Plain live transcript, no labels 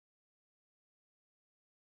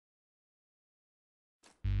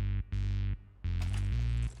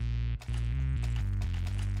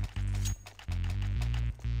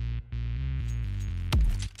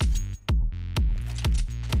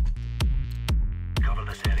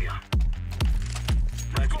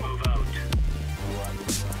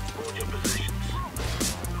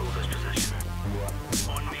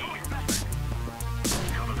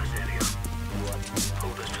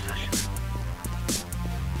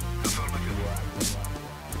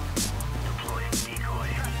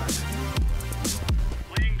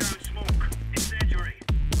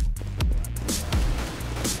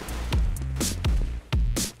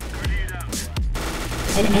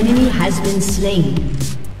enemy has been slain.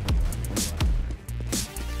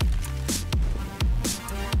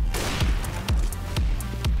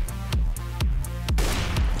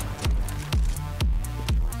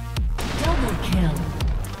 Double kill.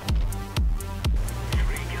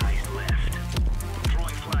 3 guys left.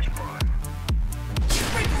 Throwing flashbang.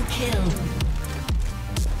 Triple kill.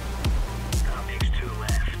 That makes 2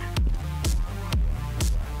 left.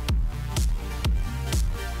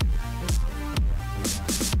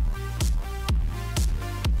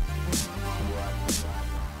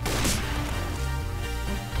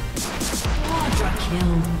 Quadra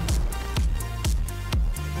kill.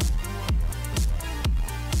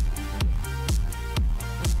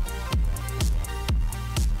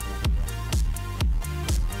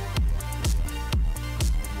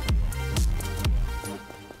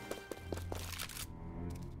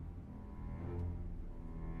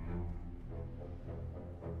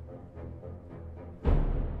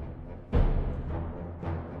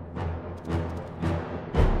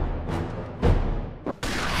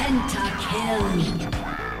 Pentakill.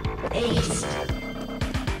 Ace.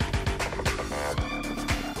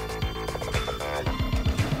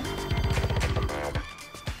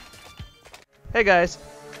 Hey guys,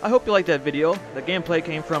 I hope you liked that video. The gameplay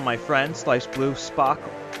came from my friend SlicedBlu, Spock,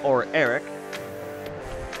 or Eric.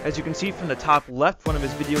 As you can see from the top left, one of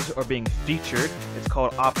his videos are being featured. It's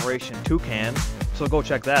called Operation Toucan, so go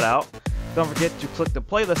check that out. Don't forget to click the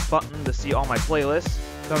playlist button to see all my playlists.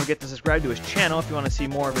 Don't forget to subscribe to his channel if you want to see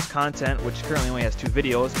more of his content, which currently only has 2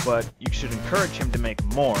 videos, but you should encourage him to make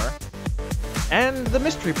more. And the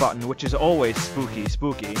mystery button, which is always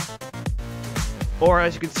spooky. Or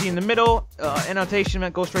as you can see in the middle, annotation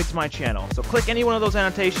that goes straight to my channel. So click any one of those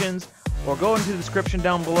annotations, or go into the description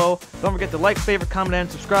down below. Don't forget to like, favorite, comment, and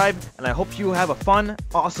subscribe, and I hope you have a fun,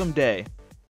 awesome day.